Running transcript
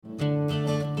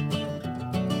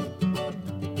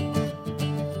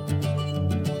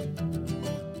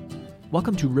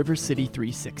Welcome to River City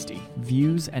 360,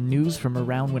 views and news from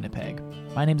around Winnipeg.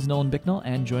 My name is Nolan Bicknell,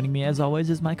 and joining me as always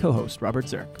is my co-host, Robert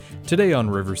Zirk. Today on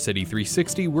River City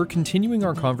 360, we're continuing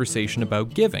our conversation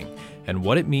about giving and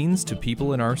what it means to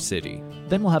people in our city.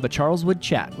 Then we'll have a Charleswood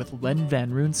chat with Len Van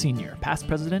Roon Sr., past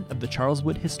president of the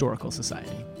Charleswood Historical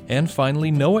Society. And finally,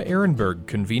 Noah Ehrenberg,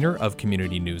 convener of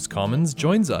Community News Commons,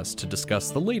 joins us to discuss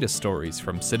the latest stories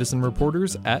from citizen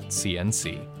reporters at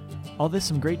CNC. All this,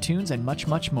 some great tunes, and much,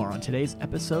 much more on today's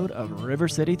episode of River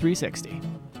City 360.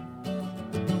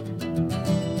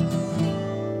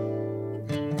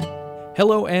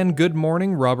 Hello and good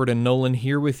morning, Robert and Nolan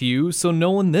here with you. So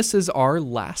Nolan, this is our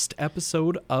last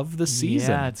episode of the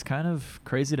season. Yeah, it's kind of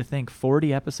crazy to think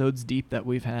 40 episodes deep that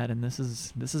we've had, and this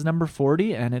is number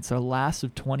 40, and it's our last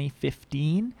of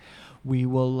 2015. We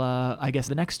will, I guess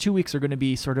the next 2 weeks are going to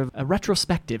be sort of a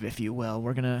retrospective, if you will.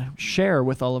 We're going to share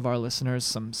with all of our listeners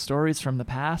some stories from the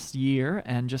past year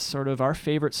and just sort of our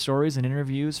favorite stories and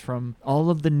interviews from all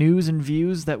of the news and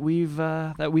views that we've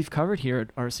covered here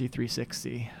at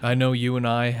RC360. I know you and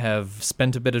I have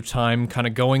spent a bit of time kind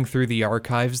of going through the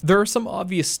archives. There are some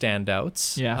obvious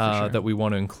standouts for sure, that we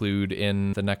want to include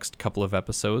in the next couple of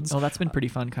episodes. Oh, that's been pretty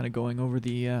fun, kind of going over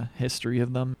the history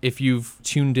of them. If you've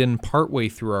tuned in partway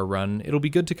through our run, it'll be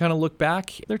good to kind of look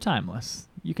back. They're timeless.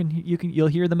 You'll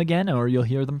hear them again, or you'll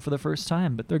hear them for the first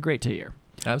time, but they're great to hear.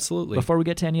 Absolutely. Before we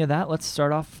get to any of that, let's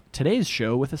start off today's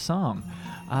show with a song.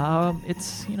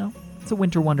 It's a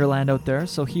winter wonderland out there,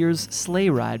 so here's Sleigh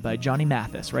Ride by Johnny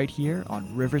Mathis right here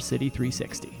on River City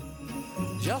 360.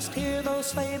 Just hear those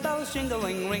sleigh bells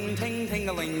jingling, ring, ting,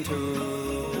 tingling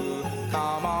too.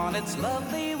 Come on, it's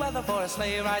lovely weather for a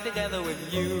sleigh ride together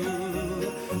with you.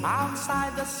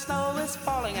 Outside the snow is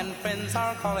falling and friends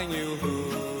are calling you.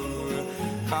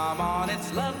 Come on,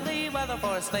 it's lovely weather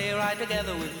for a sleigh ride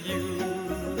together with you.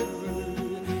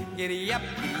 Giddy up,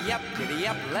 giddy up, giddy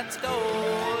up, let's go.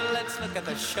 Let's look at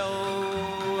the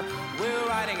show. We're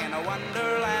riding in a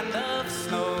wonderland of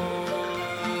snow.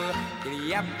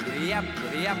 Giddy up, giddy up,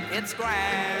 giddy up, it's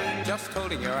grand, just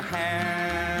holding your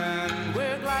hand.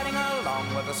 We're gliding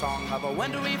along with the song of a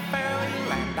wintry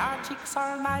fairyland. Our cheeks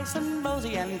are nice and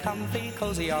rosy and comfy,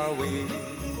 cozy are we.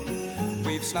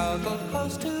 We've snuggled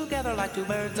close together like two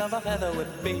birds of a feather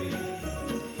would be.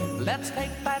 Let's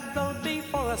take that road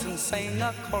before us and sing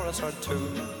a chorus or two.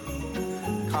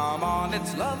 Come on,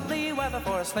 it's lovely weather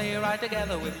for a sleigh ride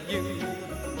together with you.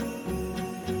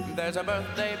 There's a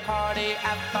birthday party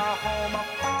at the home of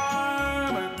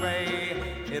Farmer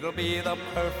Gray. It'll be the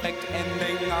perfect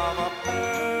ending of a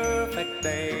perfect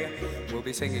day. We'll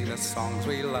be singing the songs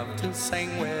we love to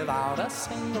sing without a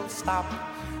single stop.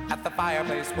 At the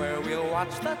fireplace where we'll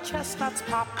watch the chestnuts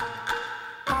pop.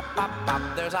 Pop, pop,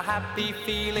 pop. There's a happy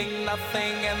feeling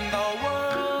nothing in the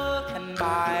world can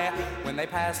buy. When they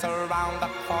pass around the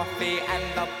coffee and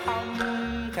the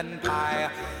pumpkin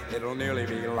pie, it'll nearly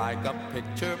be like a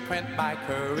picture print by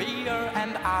Currier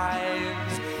and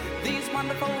Ives. These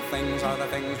wonderful things are the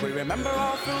things we remember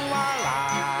all through our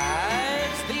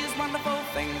lives. These wonderful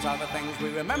things are the things we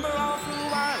remember all through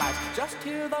our lives. Just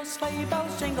hear those sleigh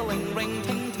bells jingling, ring,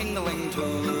 ting, tingling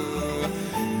too.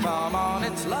 Come on,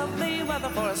 it's lovely weather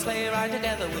for a sleigh ride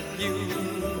together with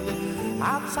you.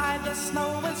 Outside the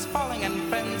snow is falling and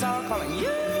friends are calling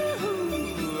you.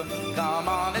 Come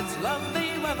on, it's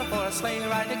lovely weather for a sleigh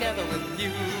ride together with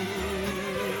you.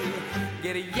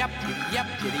 Giddy up, giddy up,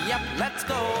 giddy up, let's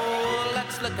go.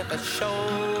 Let's look at the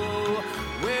show.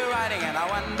 We're riding in a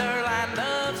wonderland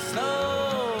of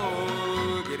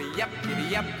snow. Giddy up,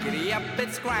 giddy up, giddy up,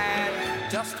 it's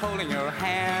grand, just holding your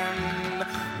hand.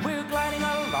 We're gliding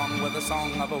along with the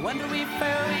song of a wintry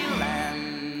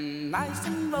fairyland. Nice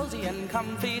and rosy and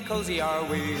comfy, cozy are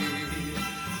we.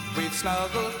 We've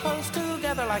snuggled close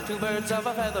together like two birds of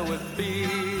a feather would be.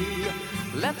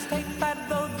 Let's take that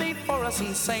road before us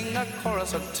and sing a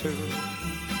chorus or two.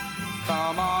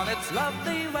 Come on, it's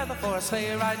lovely weather for a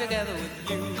sleigh ride together with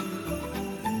you.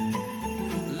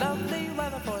 Lovely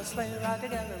weather for a sleigh ride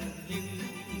together with you.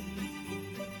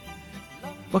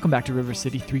 Welcome back to River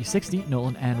City 360.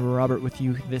 Nolan and Robert with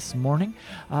you this morning.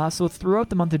 So throughout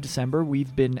the month of December,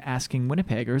 we've been asking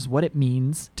Winnipeggers what it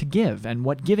means to give and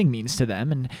what giving means to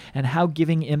them and how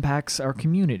giving impacts our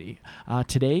community.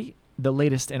 Today, the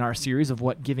latest in our series of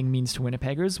what giving means to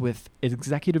Winnipeggers with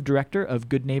Executive Director of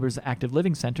Good Neighbors Active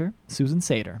Living Center, Susan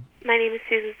Sater. My name is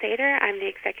Susan Sater. I'm the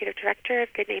Executive Director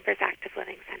of Good Neighbors Active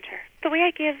Living Center. The way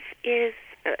I give is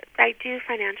I do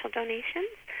financial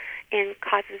donations in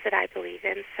causes that I believe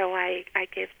in. So I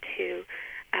give to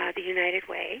the United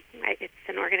Way. It's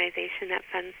an organization that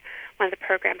funds one of the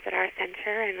programs at our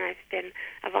center, and I've been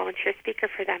a volunteer speaker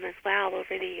for them as well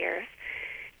over the years.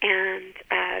 And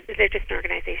they're just an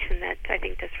organization that I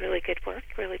think does really good work,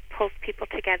 really pulls people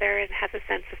together and has a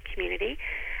sense of community.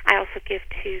 I also give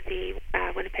to the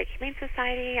Winnipeg Humane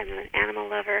Society. I'm an animal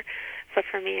lover, so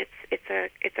for me it's a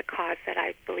cause that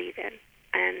I believe in.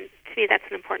 And to me, that's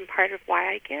an important part of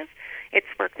why I give. It's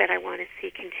work that I want to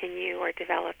see continue or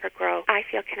develop or grow. I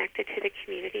feel connected to the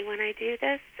community when I do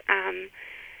this.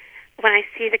 When I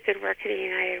see the good work of the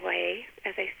United Way,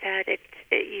 as I said,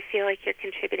 you feel like you're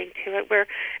contributing to it. We're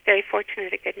very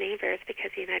fortunate at Good Neighbors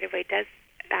because the United Way does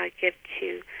give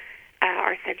to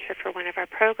our center for one of our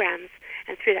programs,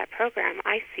 and through that program,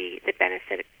 I see the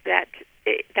benefit that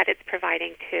it's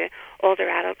providing to older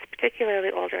adults,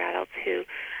 particularly older adults who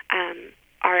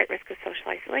are at risk of social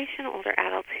isolation, older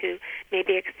adults who may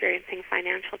be experiencing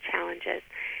financial challenges,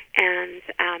 and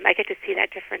I get to see that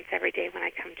difference every day when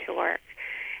I come to work.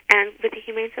 And with the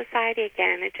Humane Society,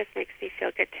 again, it just makes me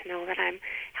feel good to know that I'm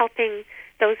helping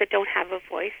those that don't have a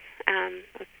voice.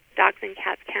 Those dogs and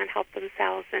cats can't help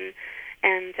themselves, and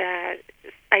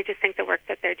I just think the work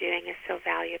that they're doing is so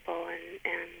valuable,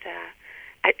 and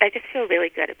I just feel really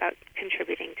good about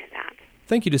contributing to that.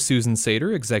 Thank you to Susan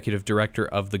Sater, Executive Director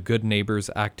of the Good Neighbors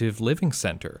Active Living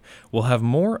Center. We'll have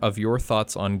more of your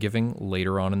thoughts on giving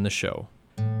later on in the show.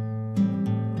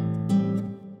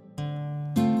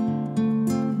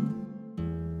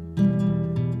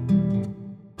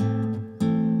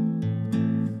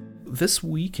 This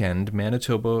weekend,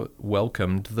 Manitoba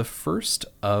welcomed the first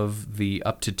of the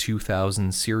up to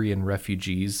 2,000 Syrian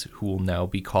refugees who will now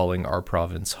be calling our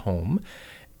province home.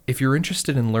 If you're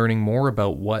interested in learning more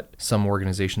about what some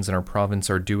organizations in our province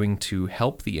are doing to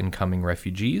help the incoming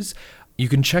refugees, you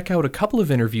can check out a couple of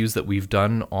interviews that we've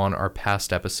done on our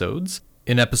past episodes.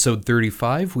 In episode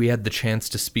 35, we had the chance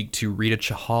to speak to Rita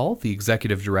Chahal, the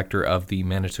Executive Director of the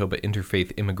Manitoba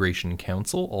Interfaith Immigration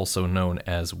Council, also known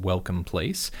as Welcome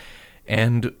Place.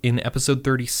 And in episode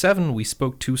 37, we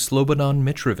spoke to Slobodan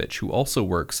Mitrovic, who also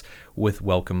works with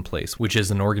Welcome Place, which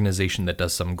is an organization that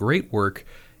does some great work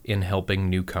in helping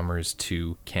newcomers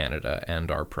to Canada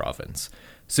and our province.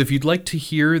 So if you'd like to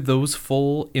hear those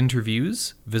full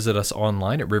interviews, visit us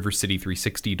online at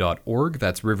rivercity360.org.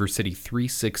 That's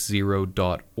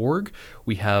rivercity360.org.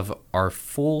 We have our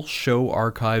full show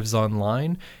archives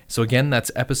online. So again,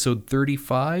 that's episode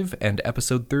 35 and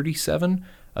episode 37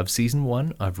 of Season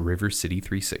 1 of River City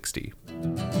 360.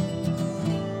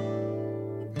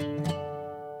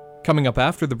 Coming up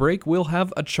after the break, we'll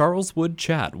have a Charleswood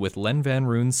chat with Len Van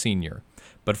Roon Sr.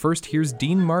 But first, here's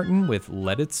Dean Martin with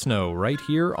Let It Snow right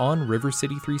here on River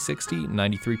City 360,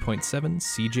 93.7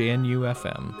 CJNU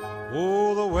FM.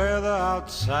 Oh, the weather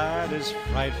outside is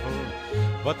frightful,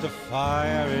 but the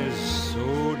fire is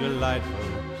so delightful.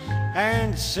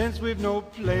 And since we've no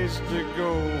place to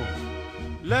go,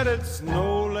 let it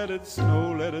snow, let it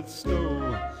snow, let it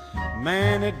snow.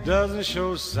 Man, it doesn't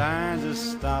show signs of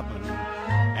stopping,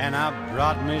 and I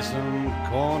brought me some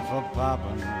corn for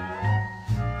popping.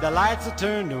 The lights are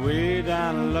turned way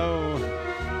down low.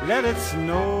 Let it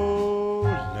snow,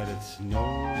 let it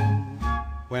snow.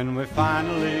 When we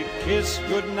finally kiss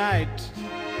goodnight,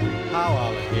 how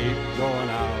I'll hate going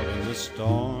out in the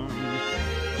storm.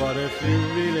 But if you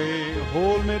really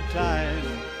hold me tight,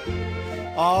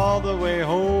 all the way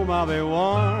home I'll be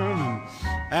warm.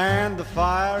 And the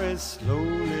fire is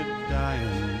slowly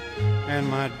dying, and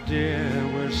my dear,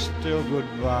 we're still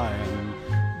goodbying.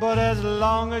 But as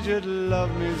long as you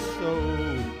love me so,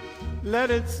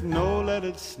 let it snow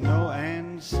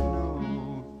and snow.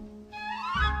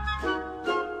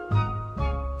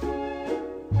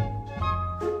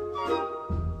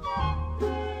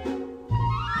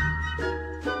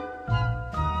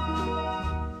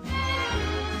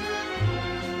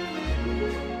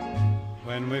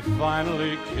 When we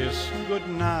finally kiss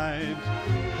goodnight,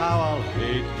 how I'll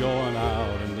hate going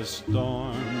out in the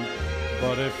storm.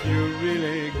 But if you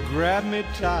really grab me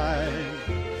tight,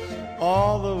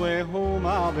 all the way home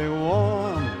I'll be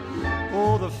warm.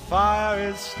 Oh, the fire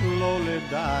is slowly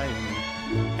dying,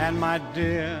 and my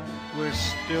dear, we're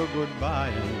still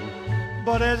goodbying.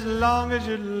 But as long as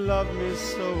you love me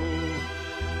so,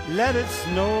 let it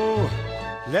snow,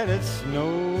 let it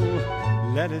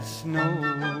snow, let it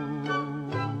snow.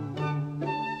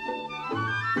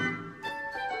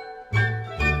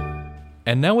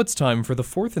 And now it's time for the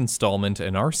fourth installment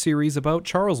in our series about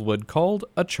Charleswood called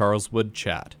A Charleswood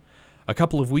Chat. A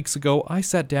couple of weeks ago, I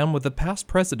sat down with the past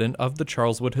president of the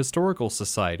Charleswood Historical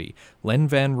Society, Len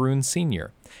Van Roon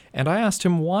Sr., and I asked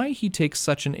him why he takes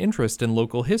such an interest in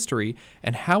local history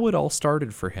and how it all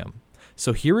started for him.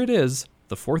 So here it is,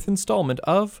 the fourth installment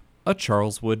of A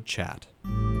Charleswood Chat.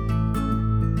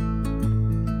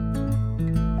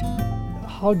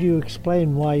 how do you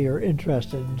explain why you're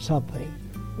interested in something?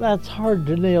 That's hard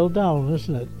to nail down,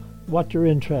 isn't it? What you're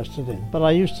interested in. But I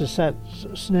used to set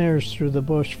snares through the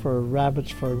bush for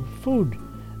rabbits for food.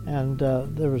 And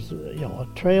there was, a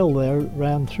trail there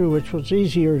ran through, which was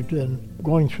easier than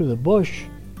going through the bush.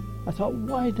 I thought,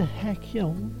 why the heck,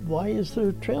 why is there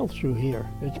a trail through here?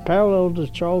 It's parallel to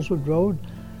Charleswood Road.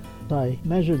 I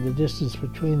measured the distance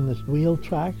between the wheel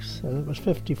tracks, and it was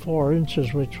 54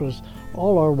 inches, which was,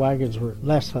 all our wagons were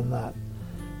less than that.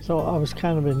 So I was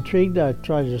kind of intrigued. I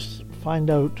tried to find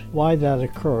out why that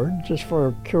occurred, just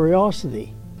for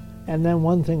curiosity. And then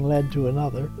one thing led to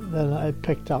another. Then I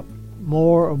picked up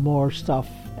more and more stuff,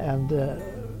 and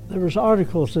there was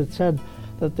articles that said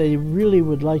that they really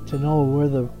would like to know where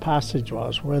the passage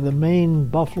was, where the main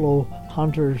buffalo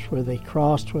hunters, where they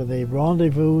crossed, where they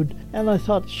rendezvoused. And I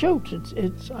thought, shoot,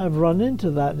 I've run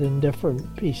into that in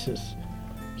different pieces.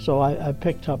 So I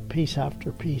picked up piece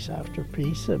after piece after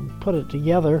piece and put it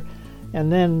together,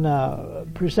 and then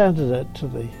presented it to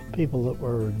the people that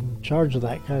were in charge of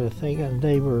that kind of thing, and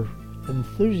they were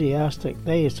enthusiastic.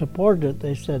 They supported it.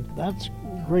 They said, that's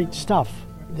great stuff.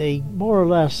 They more or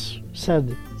less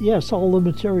said, yes, all the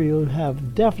material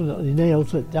have definitely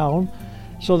nailed it down.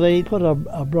 So they put a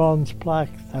bronze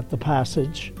plaque at the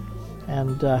passage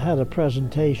and had a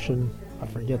presentation. I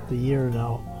forget the year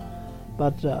now.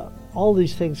 But all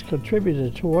these things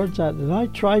contributed towards that. And I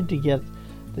tried to get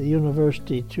the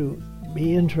university to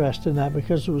be interested in that,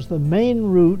 because it was the main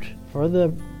route for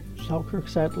the Selkirk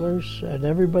settlers and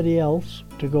everybody else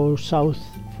to go south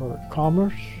for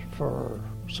commerce, for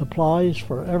supplies,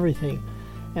 for everything.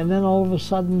 And then all of a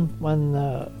sudden, when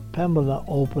Pembina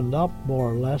opened up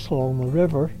more or less along the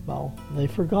river, well, they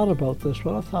forgot about this.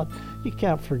 But I thought, you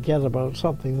can't forget about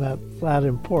something that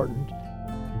important.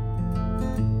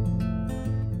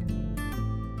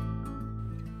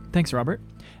 Thanks, Robert.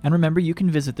 And remember, you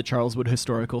can visit the Charleswood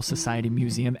Historical Society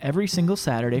Museum every single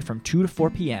Saturday from 2 to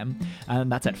 4 p.m.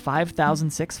 And that's at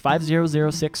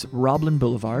 5006 Roblin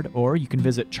Boulevard, or you can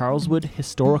visit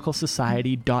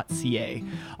charleswoodhistoricalsociety.ca.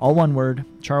 All one word,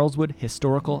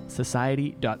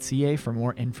 charleswoodhistoricalsociety.ca for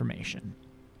more information.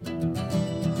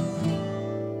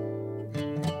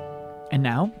 And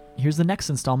now, here's the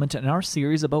next installment in our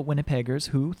series about Winnipeggers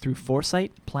who, through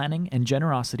foresight, planning, and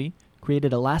generosity,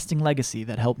 created a lasting legacy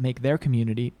that helped make their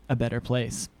community a better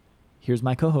place. Here's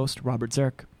my co-host, Robert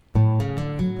Zirk.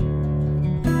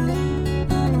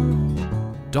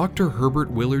 Dr.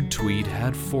 Herbert Willard Tweed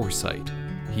had foresight.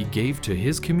 He gave to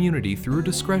his community through a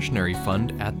discretionary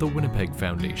fund at the Winnipeg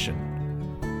Foundation.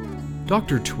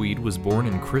 Dr. Tweed was born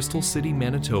in Crystal City,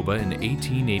 Manitoba in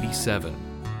 1887.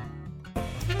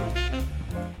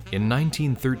 In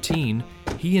 1913,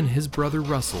 he and his brother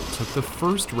Russell took the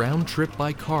first round trip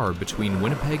by car between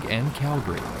Winnipeg and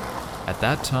Calgary. At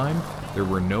that time, there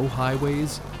were no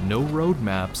highways, no road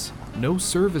maps, no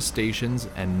service stations,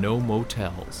 and no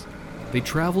motels. They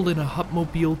traveled in a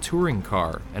Hupmobile touring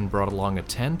car and brought along a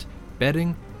tent,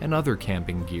 bedding, and other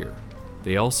camping gear.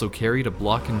 They also carried a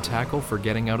block and tackle for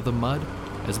getting out of the mud,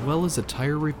 as well as a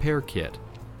tire repair kit.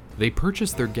 They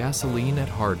purchased their gasoline at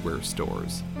hardware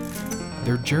stores.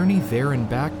 Their journey there and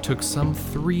back took some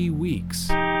 3 weeks.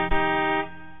 A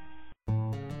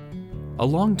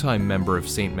longtime member of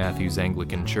St. Matthew's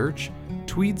Anglican Church,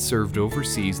 Tweed served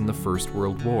overseas in the First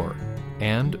World War,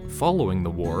 and, following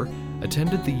the war,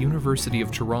 attended the University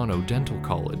of Toronto Dental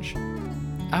College.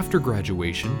 After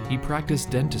graduation, he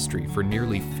practiced dentistry for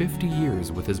nearly 50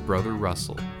 years with his brother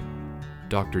Russell.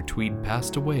 Dr. Tweed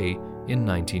passed away in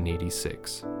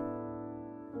 1986.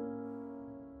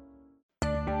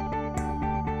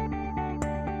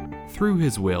 Through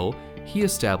his will, he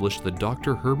established the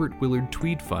Dr. Herbert Willard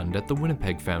Tweed Fund at the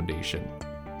Winnipeg Foundation.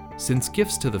 Since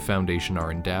gifts to the foundation are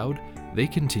endowed, they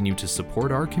continue to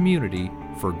support our community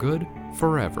for good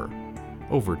forever.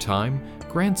 Over time,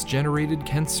 grants generated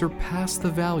can surpass the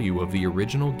value of the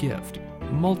original gift,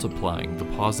 multiplying the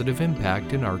positive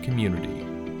impact in our community.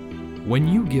 When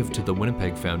you give to the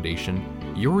Winnipeg Foundation,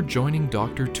 you're joining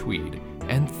Dr. Tweed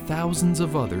and thousands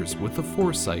of others with the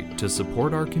foresight to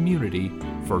support our community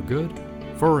for good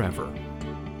forever.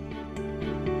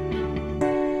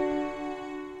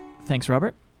 Thanks,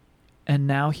 Robert. And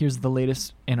now here's the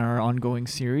latest in our ongoing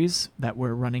series that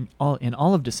we're running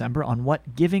all of December on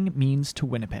what giving means to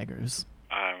Winnipeggers.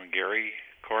 I'm Gary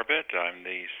Corbett. I'm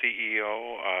the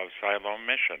CEO of Siloam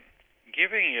Mission.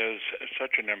 Giving is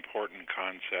such an important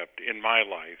concept in my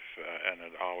life, and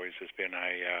it always has been.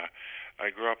 I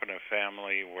grew up in a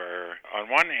family where, on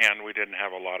one hand, we didn't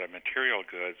have a lot of material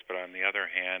goods, but on the other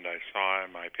hand, I saw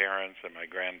my parents and my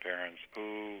grandparents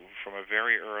who, from a a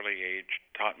very early age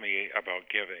taught me about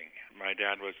giving. My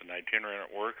dad was an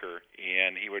itinerant worker,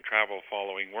 and he would travel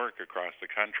following work across the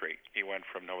country. He went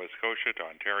from Nova Scotia to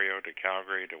Ontario to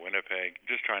Calgary to Winnipeg,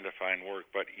 just trying to find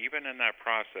work. But even in that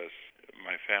process,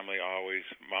 my family always,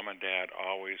 Mom and Dad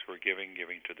always were giving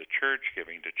to the church,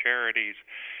 giving to charities,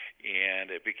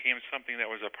 and it became something that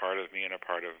was a part of me and a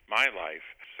part of my life.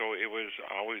 So it was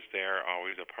always there,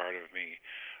 always a part of me,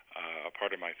 a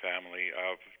part of my family,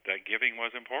 of that giving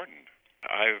was important.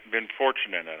 I've been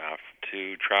fortunate enough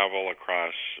to travel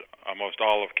across almost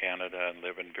all of Canada and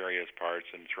live in various parts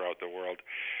and throughout the world.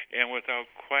 And without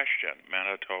question,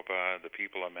 Manitoba, the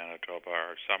people of Manitoba,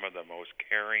 are some of the most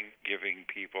caring, giving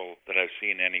people that I've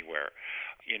seen anywhere.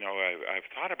 You know, I've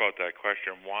thought about that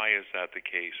question, why is that the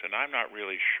case? And I'm not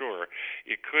really sure.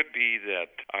 It could be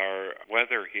that our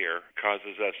weather here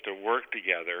causes us to work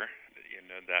together.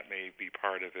 And that may be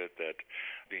part of it, that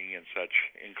being in such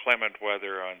inclement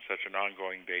weather on such an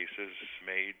ongoing basis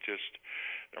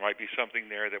there might be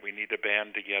something there that we need to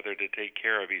band together to take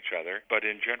care of each other. But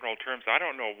in general terms, I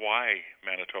don't know why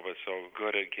Manitoba is so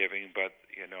good at giving, but,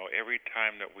 you know, every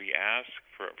time that we ask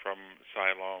from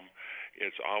Siloam,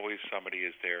 it's always somebody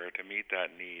is there to meet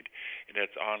that need, and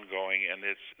it's ongoing, and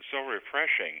it's so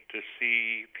refreshing to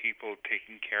see people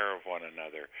taking care of one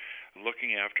another,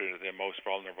 looking after the most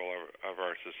vulnerable of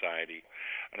our society.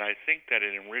 And I think that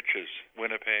it enriches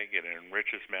Winnipeg, it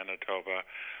enriches Manitoba.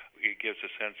 It gives a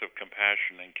sense of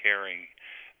compassion and caring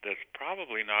that's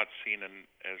probably not seen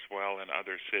as well in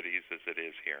other cities as it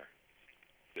is here.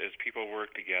 As people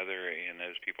work together and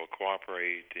as people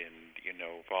cooperate in, you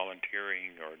know,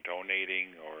 volunteering or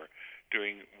donating or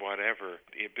doing whatever,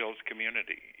 it builds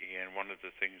community. And one of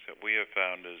the things that we have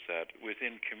found is that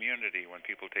within community, when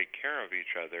people take care of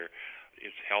each other,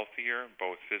 it's healthier,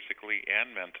 both physically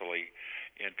and mentally,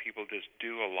 and people just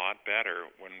do a lot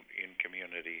better when in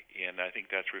community. And I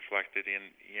think that's reflected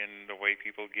in the way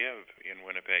people give in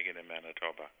Winnipeg and in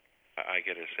Manitoba. I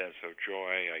get a sense of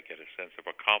joy, I get a sense of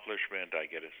accomplishment,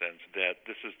 I get a sense that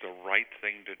this is the right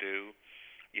thing to do.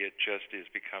 It just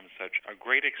has become such a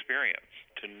great experience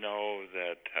to know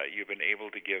that you've been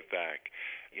able to give back.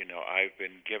 You know, I've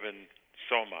been given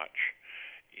so much,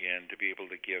 and to be able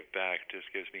to give back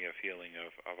just gives me a feeling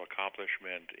of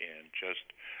accomplishment and just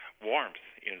warmth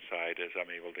inside as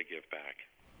I'm able to give back.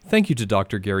 Thank you to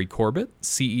Dr. Gary Corbett,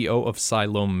 CEO of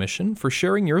Siloam Mission, for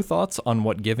sharing your thoughts on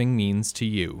what giving means to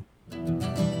you.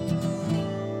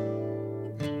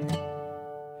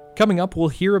 Coming up, we'll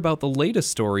hear about the latest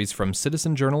stories from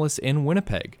citizen journalists in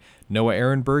Winnipeg. Noah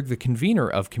Ehrenberg, the convener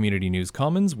of Community News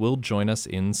Commons, will join us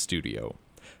in studio.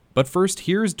 But first,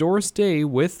 here's Doris Day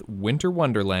with Winter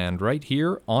Wonderland right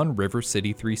here on River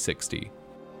City 360.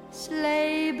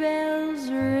 Sleigh bells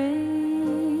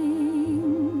ring,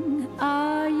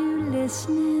 are you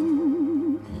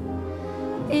listening?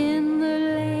 In the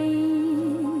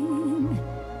lane,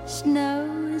 snow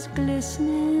is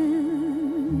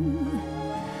glistening.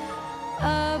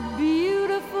 A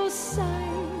beautiful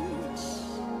sight,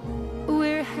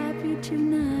 we're happy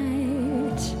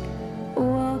tonight,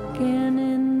 walking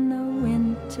in the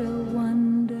winter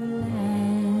wonderland.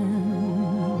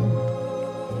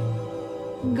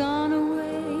 Gone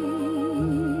away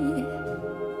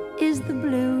is the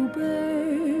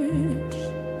bluebird,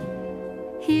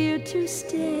 here to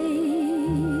stay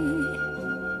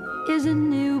is a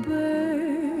new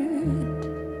bird.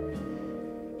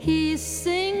 He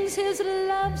sings his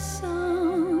love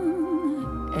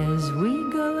song as we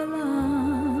go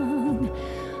along,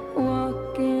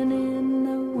 walking in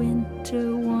the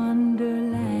winter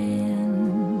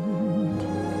wonderland.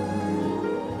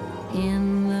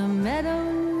 In the meadow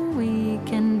we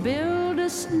can build a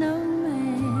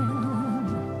snowman,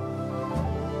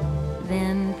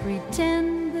 then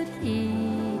pretend that he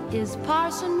is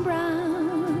Parson Brown.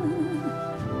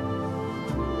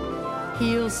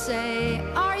 He'll say,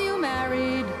 "Are you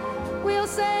married?" We'll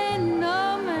say,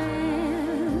 "No,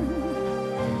 man."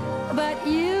 But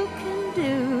you can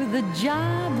do the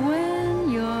job when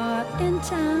you're in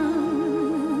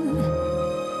town.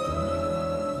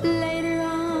 Later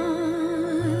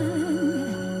on,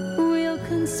 we'll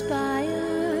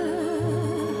conspire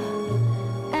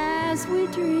as we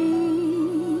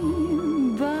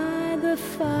dream by the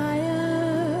fire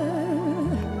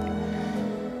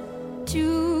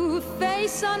to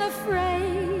face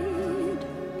unafraid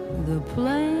the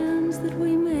plans that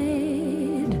we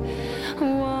made,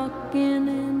 walking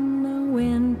in the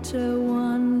winter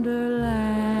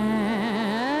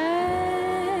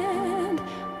wonderland,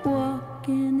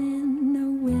 walking in the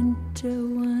winter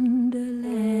wonderland.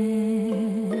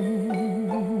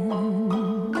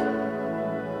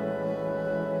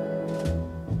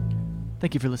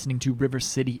 Thank you for listening to River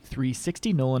City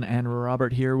 360. Nolan and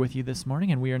Robert here with you this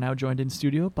morning, and we are now joined in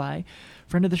studio by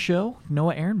friend of the show,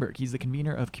 Noah Ehrenberg. He's the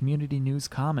convener of Community News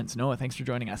Commons. Noah, thanks for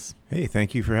joining us. Hey,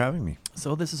 thank you for having me.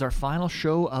 So this is our final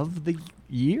show of the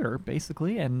year,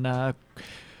 basically, and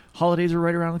holidays are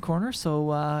right around the corner. So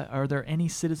are there any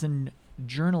citizen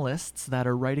journalists that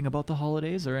are writing about the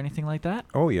holidays or anything like that?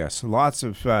 Oh, yes. Lots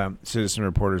of citizen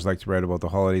reporters like to write about the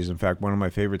holidays. In fact, one of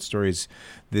my favorite stories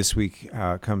this week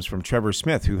comes from Trevor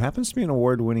Smith, who happens to be an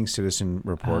award-winning citizen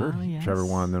reporter. Yes. Trevor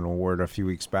won an award a few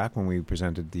weeks back when we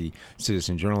presented the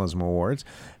Citizen Journalism Awards.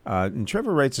 And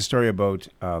Trevor writes a story about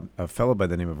a fellow by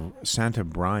the name of Santa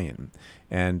Brian.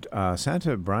 And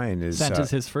Santa Brian is... Santa's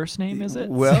his first name, is it?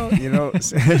 Well,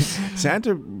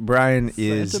 Santa Brian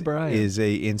is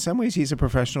in some ways, he's a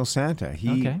professional Santa.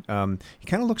 He kind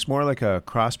of looks more like a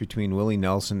cross between Willie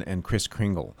Nelson and Kris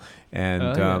Kringle.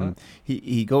 And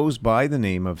he goes by the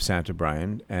name of Santa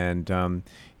Brian, and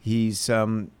he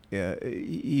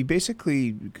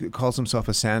basically calls himself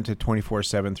a Santa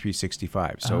 24/7,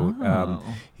 365. So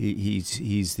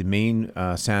he's the main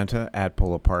Santa at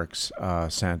Polo Park's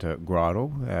Santa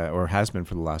Grotto, or has been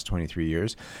for the last 23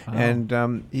 years. Oh.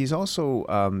 And he's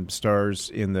also stars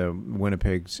in the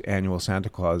Winnipeggers annual Santa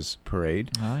Claus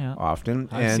parade often.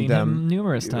 I've seen him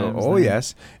numerous times. Oh,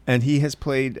 yes. And he has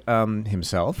played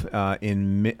himself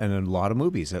in a lot of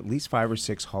movies, at least 5 or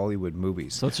 6 Hollywood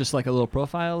movies. So it's just like a little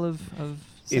profile of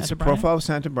Santa It's a Brian? profile of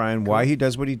Santa Brian, cool. Why he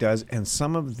does what he does, and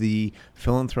some of the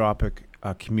philanthropic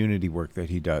community work that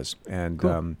he does. And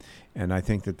cool. And I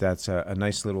think that's a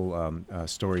nice little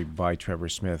story by Trevor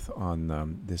Smith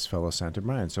on this fellow Santa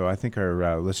Brian. So I think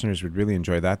our listeners would really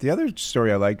enjoy that. The other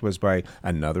story I liked was by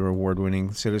another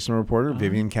award-winning citizen reporter,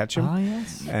 Vivian Ketchum. Ah,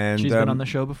 yes. And she's been on the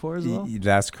show before as well?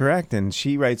 That's correct. And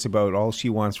she writes about all she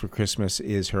wants for Christmas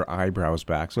is her eyebrows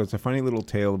back. So it's a funny little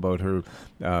tale about her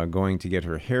going to get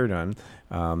her hair done.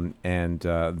 And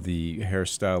the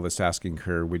hairstylist asking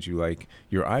her, would you like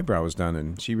your eyebrows done?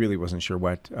 And she really wasn't sure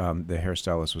what the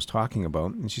hairstylist was talking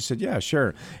about. And she said, yeah,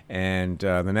 sure. And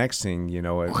the next thing,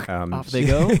 off they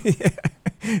go.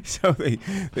 So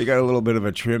they got a little bit of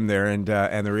a trim there, and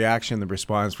the reaction, the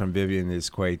response from Vivian is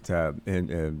quite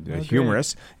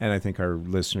humorous, and I think our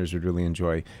listeners would really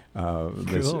enjoy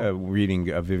this reading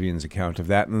of Vivian's account of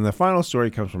that. And then the final story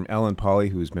comes from Ellen Polly,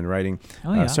 who's been writing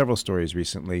several stories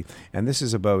recently, and this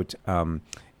is about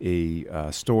a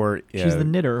store. She's the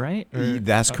knitter, right?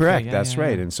 That's correct. That's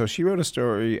right. And so she wrote a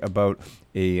story about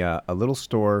a little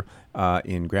store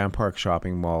in Grand Park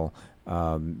Shopping Mall.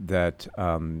 It's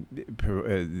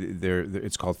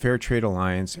called Fair Trade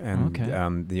Alliance,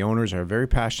 and the owners are very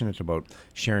passionate about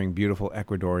sharing beautiful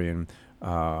Ecuadorian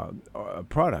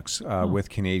products with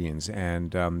Canadians,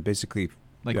 and basically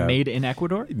made in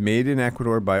Ecuador? Made in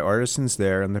Ecuador by artisans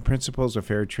there, and the principles of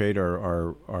fair trade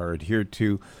are adhered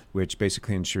to, which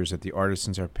basically ensures that the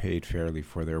artisans are paid fairly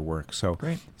for their work. So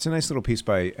great. It's a nice little piece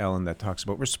by Ellen that talks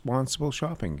about responsible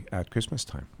shopping at Christmas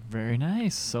time. Very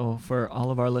nice. So for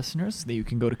all of our listeners, you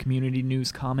can go to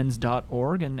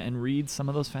communitynewscommons.org and read some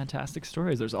of those fantastic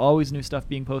stories. There's always new stuff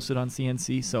being posted on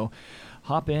CNC, so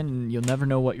hop in and you'll never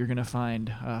know what you're going to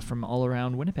find from all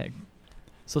around Winnipeg.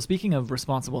 So speaking of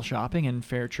responsible shopping and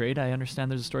fair trade, I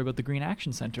understand there's a story about the Green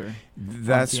Action Center.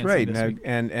 That's right,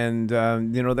 and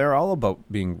they're all about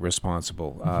being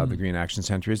responsible. The Green Action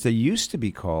Center is. They used to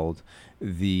be called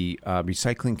the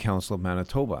Recycling Council of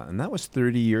Manitoba, and that was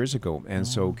 30 years ago. And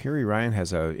so Carrie Ryan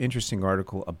has an interesting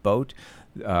article about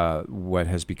what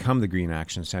has become the Green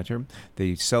Action Center.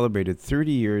 They celebrated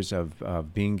 30 years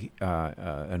of being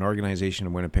an organization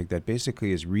in Winnipeg that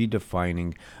basically is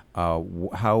redefining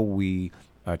how we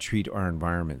treat our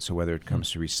environment. So whether it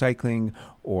comes to recycling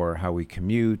or how we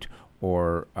commute,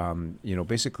 or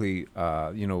basically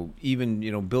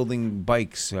even building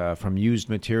bikes from used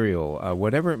material,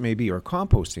 whatever it may be, or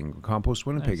composting. Compost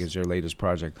Winnipeg is their latest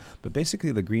project. But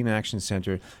basically, the Green Action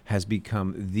Center has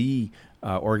become the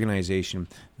organization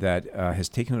that has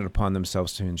taken it upon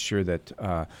themselves to ensure that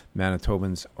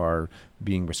Manitobans are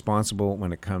being responsible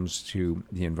when it comes to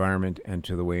the environment and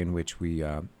to the way in which we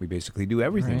basically do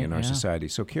everything in our society.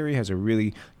 So Carrie has a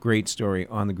really great story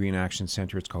on the Green Action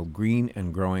Center. It's called Green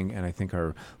and Growing, and I think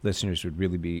our listeners would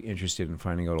really be interested in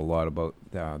finding out a lot about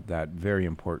that very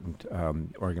important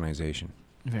organization.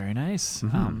 Very nice.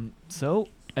 So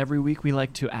every week we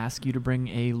like to ask you to bring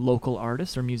a local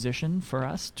artist or musician for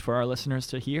our listeners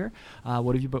to hear.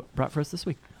 What have you brought for us this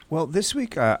week? Well, this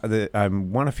week I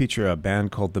want to feature a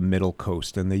band called The Middle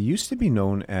Coast, and they used to be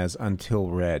known as Until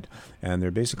Red, and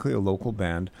they're basically a local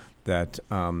band that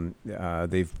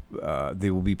they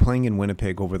will be playing in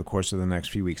Winnipeg over the course of the next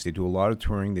few weeks. They do a lot of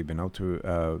touring. They've been out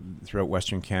to throughout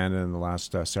Western Canada in the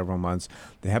last several months.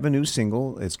 They have a new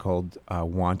single. It's called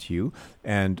Want You,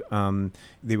 and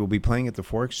they will be playing at the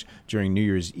Forks during New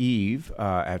Year's Eve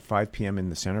at 5 p.m. in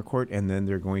the Center Court, and then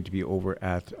they're going to be over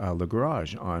at Le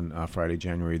Garage on Friday,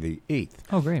 January the 8th.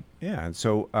 Oh, great. Yeah, and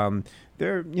so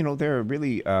they're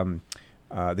really...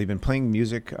 they've been playing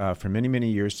music for many,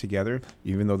 many years together.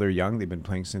 Even though they're young, they've been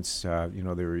playing since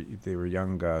they were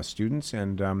young students,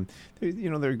 and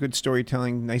they're good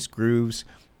storytelling, nice grooves,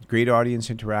 great audience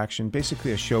interaction.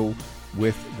 Basically, a show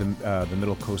with the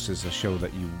Middle Coast is a show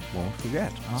that you won't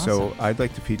forget. Awesome. So I'd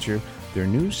like to feature their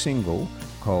new single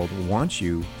called "Want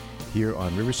You" here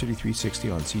on River City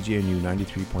 360 on CJNU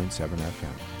 93.7 FM.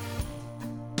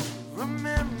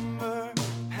 Remember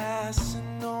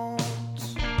passing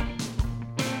notes.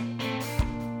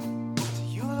 Do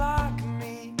you like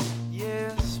me?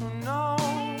 Yes or no?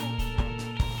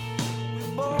 We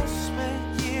both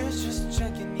spent years just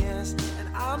checking yes, and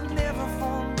I'm never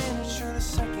for a minute sure to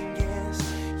second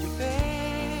guess you,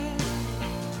 babe.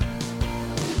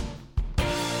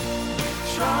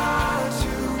 Try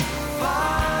to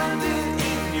find it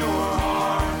in your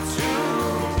heart to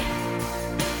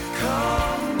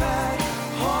come back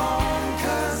home,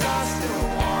 'cause I still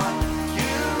want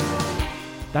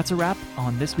you. That's a wrap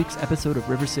on this week's episode of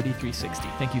River City 360.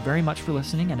 Thank you very much for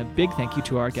listening, and a big thank you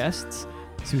to our guests,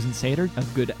 Susan Sater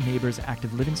of Good Neighbors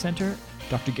Active Living Center,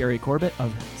 Dr. Gary Corbett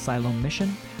of Siloam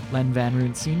Mission, Len Van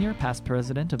Roon Sr., past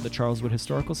president of the Charleswood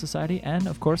Historical Society, and,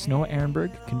 of course, Noah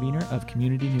Ehrenberg, convener of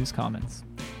Community News Commons.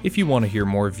 If you want to hear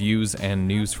more views and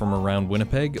news from around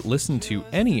Winnipeg, listen to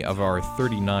any of our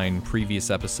 39 previous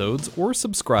episodes or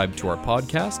subscribe to our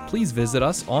podcast, please visit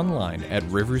us online at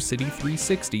River City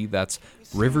 360. That's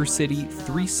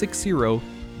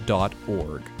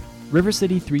rivercity360.org. River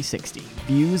City 360,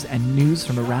 Views and News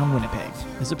from Around Winnipeg,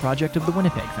 is a project of the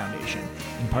Winnipeg Foundation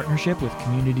in partnership with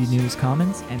Community News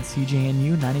Commons and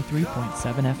CJNU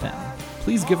 93.7 FM.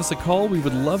 Please give us a call. We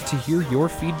would love to hear your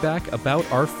feedback about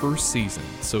our first season.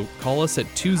 So call us at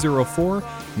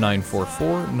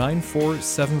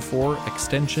 204-944-9474,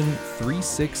 extension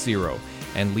 360,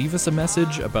 and leave us a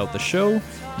message about the show.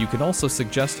 You can also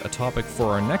suggest a topic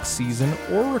for our next season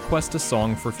or request a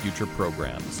song for future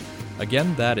programs.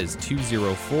 Again, that is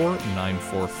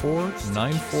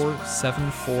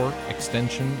 204-944-9474,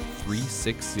 extension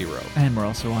 360. And we're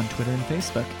also on Twitter and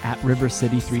Facebook at River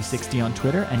City 360 on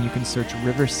Twitter, and you can search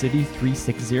River City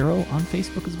 360 on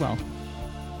Facebook as well.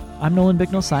 I'm Nolan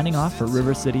Bicknell signing off for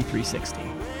River City 360.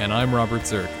 And I'm Robert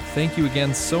Zirk. Thank you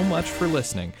again so much for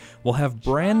listening. We'll have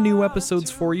brand new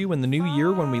episodes for you in the new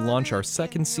year when we launch our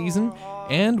second season,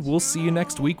 and we'll see you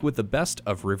next week with the best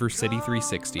of River City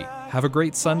 360. Have a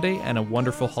great Sunday and a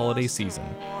wonderful holiday season.